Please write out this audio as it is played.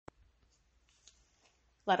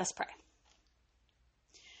Let us pray.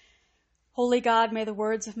 Holy God, may the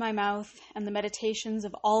words of my mouth and the meditations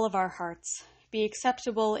of all of our hearts be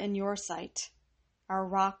acceptable in your sight, our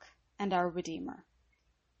rock and our Redeemer.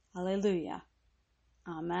 Alleluia.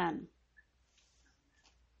 Amen.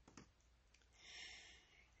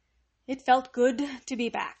 It felt good to be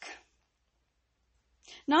back.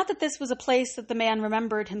 Not that this was a place that the man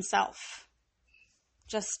remembered himself,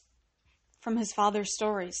 just from his father's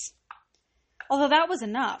stories. Although that was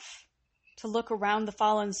enough to look around the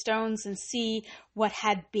fallen stones and see what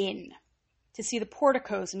had been, to see the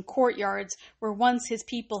porticos and courtyards where once his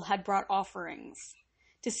people had brought offerings,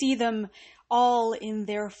 to see them all in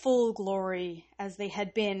their full glory as they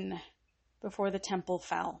had been before the temple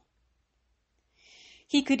fell.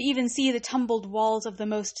 He could even see the tumbled walls of the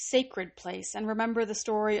most sacred place and remember the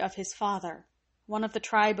story of his father, one of the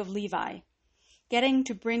tribe of Levi, getting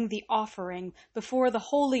to bring the offering before the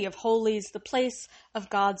Holy of Holies, the place of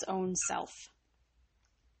God's own self.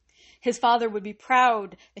 His father would be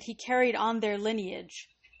proud that he carried on their lineage,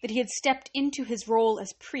 that he had stepped into his role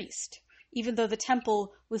as priest, even though the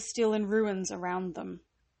temple was still in ruins around them.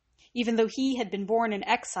 Even though he had been born in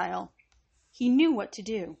exile, he knew what to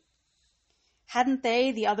do. Hadn't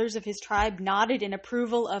they, the others of his tribe, nodded in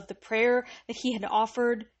approval of the prayer that he had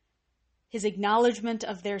offered, his acknowledgement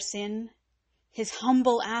of their sin, his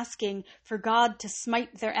humble asking for God to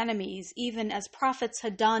smite their enemies, even as prophets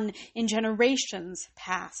had done in generations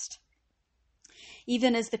past?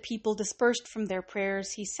 Even as the people dispersed from their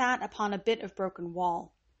prayers, he sat upon a bit of broken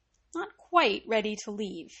wall, not quite ready to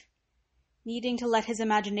leave, needing to let his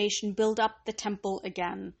imagination build up the temple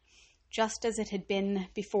again, just as it had been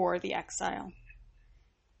before the exile.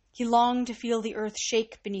 He longed to feel the earth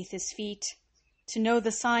shake beneath his feet, to know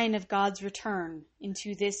the sign of God's return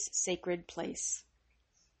into this sacred place.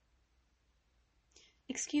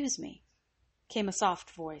 "Excuse me," came a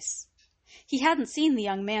soft voice. He hadn't seen the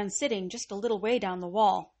young man sitting just a little way down the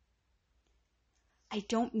wall. "I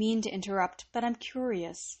don't mean to interrupt, but I'm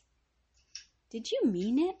curious. Did you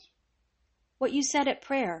mean it? What you said at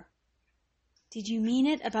prayer? Did you mean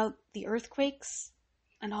it about the earthquakes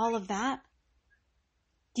and all of that?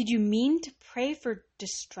 Did you mean to pray for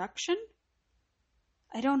destruction?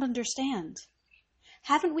 I don't understand.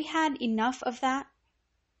 Haven't we had enough of that?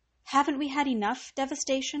 Haven't we had enough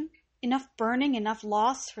devastation, enough burning, enough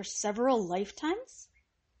loss for several lifetimes?"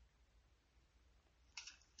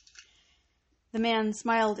 The man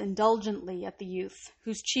smiled indulgently at the youth,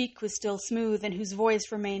 whose cheek was still smooth and whose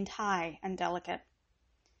voice remained high and delicate.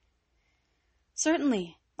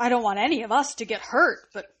 "Certainly, I don't want any of us to get hurt,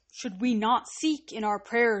 but should we not seek in our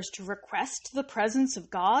prayers to request the presence of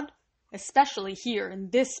God, especially here in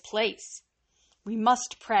this place? We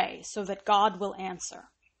must pray so that God will answer."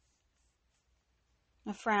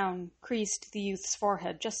 A frown creased the youth's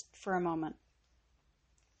forehead just for a moment.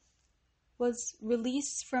 Was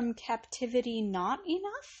release from captivity not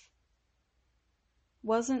enough?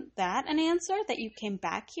 Wasn't that an answer, that you came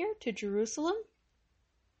back here to Jerusalem?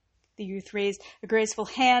 The youth raised a graceful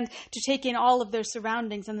hand to take in all of their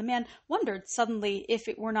surroundings, and the man wondered suddenly if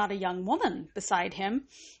it were not a young woman beside him,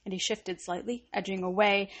 and he shifted slightly, edging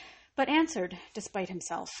away, but answered despite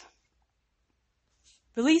himself.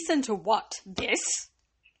 "Release into what? This?"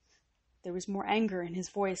 There was more anger in his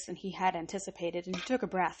voice than he had anticipated, and he took a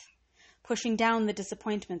breath, pushing down the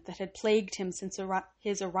disappointment that had plagued him since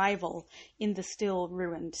his arrival in the still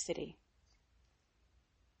ruined city.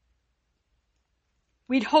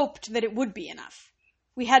 "We'd hoped that it would be enough.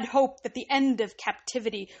 We had hoped that the end of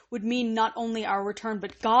captivity would mean not only our return,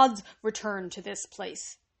 but God's return to this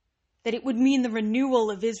place. That it would mean the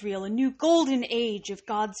renewal of Israel, a new golden age of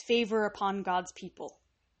God's favor upon God's people."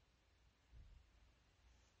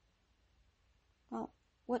 "Well,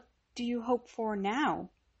 what do you hope for now?"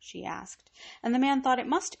 she asked, and the man thought it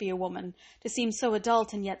must be a woman to seem so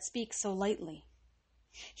adult and yet speak so lightly.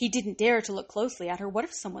 He didn't dare to look closely at her. What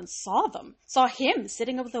if someone saw him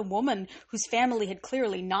sitting with a woman whose family had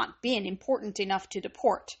clearly not been important enough to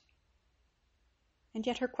deport? And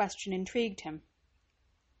yet her question intrigued him.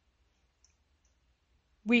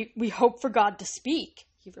 We hope for God to speak,"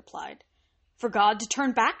 he replied, "for God to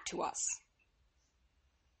turn back to us."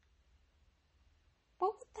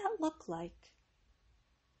 What would that look like?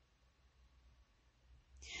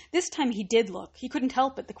 This time he did look. He couldn't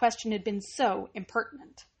help it. The question had been so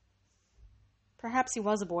impertinent. Perhaps he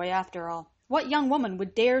was a boy after all. What young woman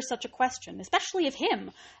would dare such a question, especially of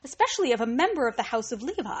him, especially of a member of the house of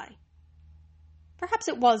Levi? Perhaps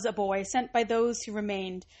it was a boy sent by those who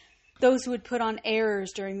remained, those who had put on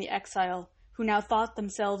airs during the exile, who now thought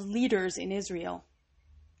themselves leaders in Israel.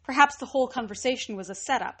 Perhaps the whole conversation was a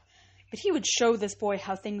setup, But he would show this boy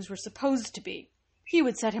how things were supposed to be. He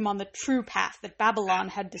would set him on the true path that Babylon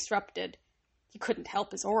had disrupted. He couldn't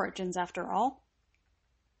help his origins, after all.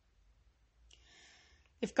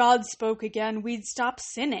 If God spoke again, we'd stop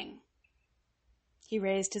sinning. He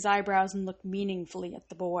raised his eyebrows and looked meaningfully at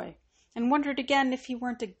the boy, and wondered again if he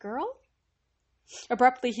weren't a girl.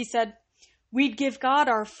 Abruptly he said, "We'd give God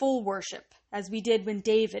our full worship, as we did when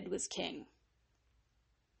David was king."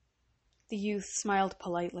 The youth smiled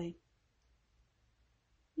politely.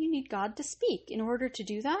 "You need God to speak in order to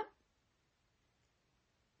do that?"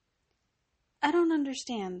 "I don't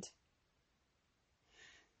understand."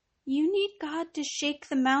 "You need God to shake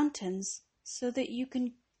the mountains so that you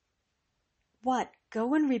can... What,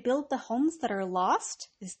 go and rebuild the homes that are lost?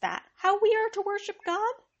 Is that how we are to worship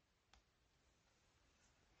God?"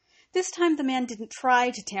 This time the man didn't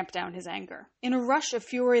try to tamp down his anger. In a rush of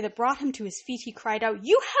fury that brought him to his feet, he cried out,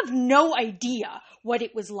 "You have no idea what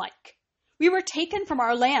it was like. We were taken from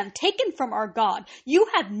our land, taken from our God. You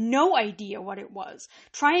have no idea what it was,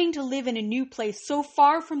 trying to live in a new place so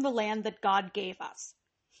far from the land that God gave us.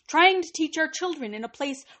 Trying to teach our children in a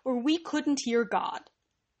place where we couldn't hear God.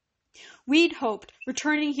 We'd hoped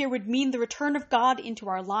returning here would mean the return of God into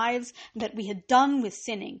our lives, and that we had done with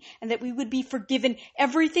sinning, and that we would be forgiven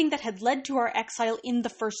everything that had led to our exile in the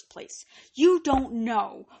first place. You don't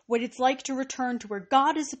know what it's like to return to where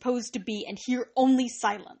God is supposed to be and hear only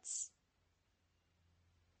silence."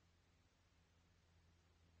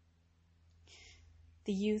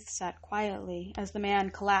 The youth sat quietly as the man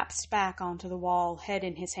collapsed back onto the wall, head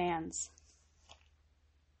in his hands.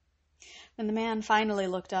 When the man finally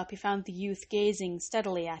looked up, he found the youth gazing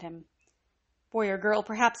steadily at him. Boy or girl,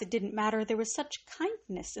 perhaps it didn't matter. There was such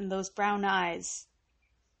kindness in those brown eyes.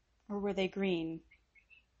 Or were they green?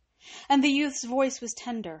 And the youth's voice was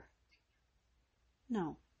tender.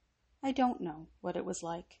 "No, I don't know what it was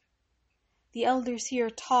like. The elders here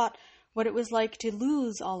taught what it was like to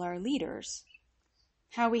lose all our leaders,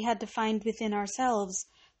 how we had to find within ourselves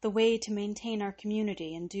the way to maintain our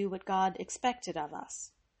community and do what God expected of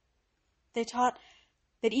us. They taught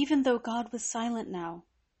that even though God was silent now,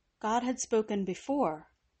 God had spoken before,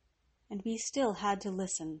 and we still had to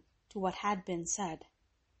listen to what had been said."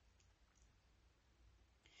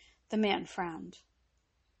 The man frowned.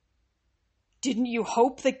 "Didn't you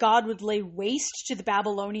hope that God would lay waste to the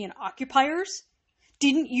Babylonian occupiers?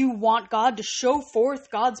 Didn't you want God to show forth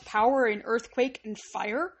God's power in earthquake and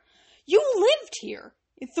fire? You lived here.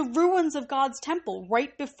 It's the ruins of God's temple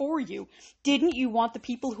right before you. Didn't you want the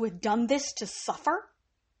people who had done this to suffer?"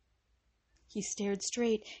 He stared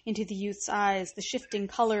straight into the youth's eyes, the shifting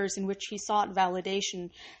colors in which he sought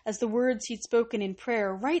validation, as the words he'd spoken in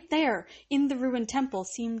prayer right there in the ruined temple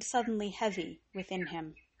seemed suddenly heavy within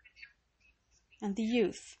him. And the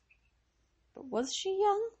youth, but was she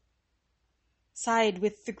young? Sighed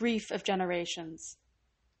with the grief of generations.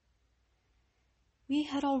 We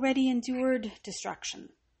had already endured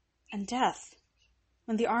destruction and death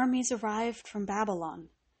when the armies arrived from Babylon.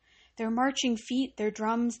 Their marching feet, their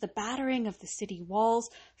drums, the battering of the city walls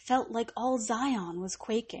felt like all Zion was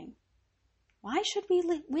quaking. Why should we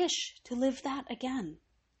wish to live that again?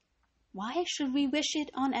 Why should we wish it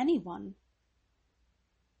on anyone?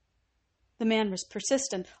 The man was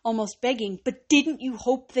persistent, almost begging, "But didn't you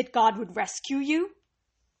hope that God would rescue you?"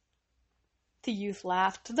 The youth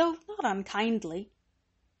laughed, though not unkindly.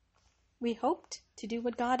 We hoped to do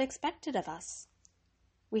what God expected of us.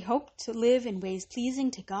 We hoped to live in ways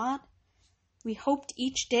pleasing to God. We hoped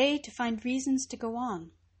each day to find reasons to go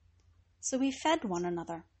on. So we fed one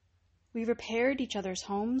another. We repaired each other's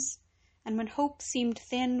homes, and when hope seemed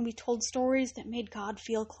thin, we told stories that made God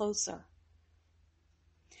feel closer.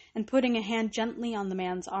 And putting a hand gently on the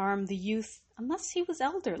man's arm, the youth, unless he was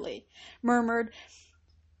elderly, murmured,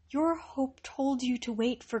 "Your hope told you to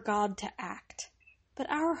wait for God to act, but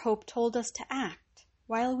our hope told us to act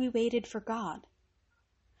while we waited for God.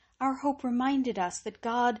 Our hope reminded us that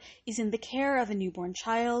God is in the care of a newborn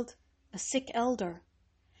child, a sick elder.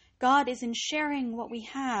 God is in sharing what we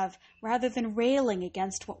have rather than railing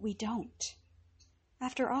against what we don't.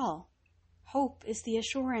 After all, hope is the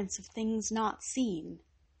assurance of things not seen."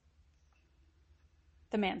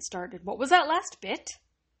 The man started. "What was that last bit?"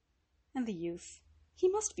 And the youth, he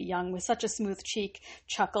must be young with such a smooth cheek,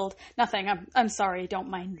 chuckled. "Nothing, I'm sorry, don't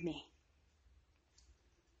mind me."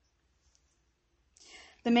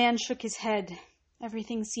 The man shook his head.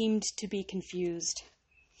 Everything seemed to be confused.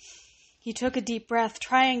 He took a deep breath,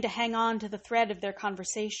 trying to hang on to the thread of their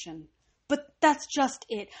conversation. "But that's just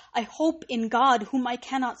it. I hope in God, whom I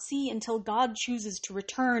cannot see until God chooses to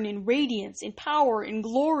return in radiance, in power, in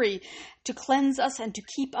glory, to cleanse us and to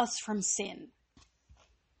keep us from sin."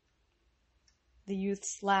 The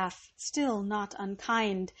youth's laugh, still not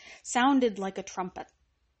unkind, sounded like a trumpet.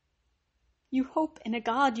 You hope in a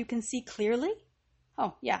God you can see clearly?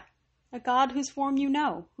 Oh, yeah, a God whose form you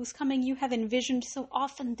know, whose coming you have envisioned so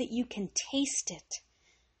often that you can taste it.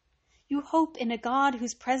 You hope in a God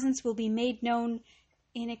whose presence will be made known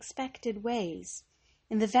in expected ways,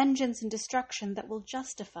 in the vengeance and destruction that will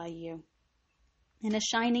justify you, in a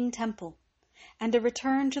shining temple, and a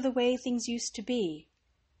return to the way things used to be.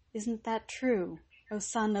 Isn't that true, O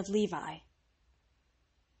son of Levi?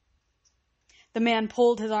 The man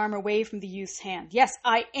pulled his arm away from the youth's hand. Yes,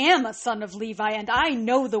 I am a son of Levi, and I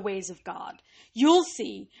know the ways of God. You'll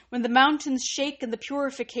see. When the mountains shake and the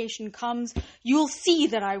purification comes, you'll see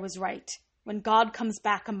that I was right when God comes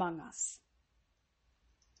back among us.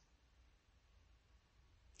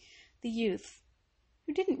 The youth,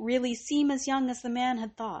 who didn't really seem as young as the man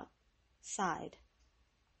had thought, sighed.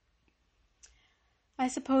 I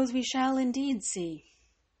suppose we shall indeed see.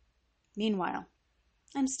 Meanwhile,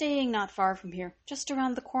 I'm staying not far from here, just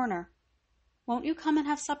around the corner. Won't you come and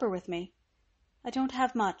have supper with me? I don't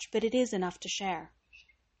have much, but it is enough to share.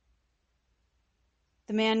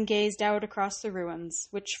 The man gazed out across the ruins,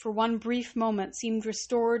 which for one brief moment seemed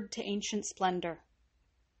restored to ancient splendor.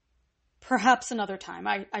 Perhaps another time.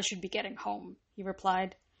 I should be getting home, he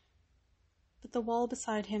replied. But the wall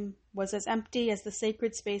beside him was as empty as the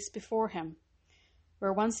sacred space before him,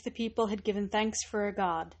 where once the people had given thanks for a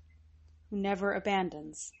God who never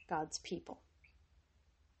abandons God's people.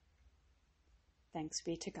 Thanks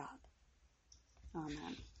be to God.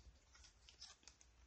 Amen.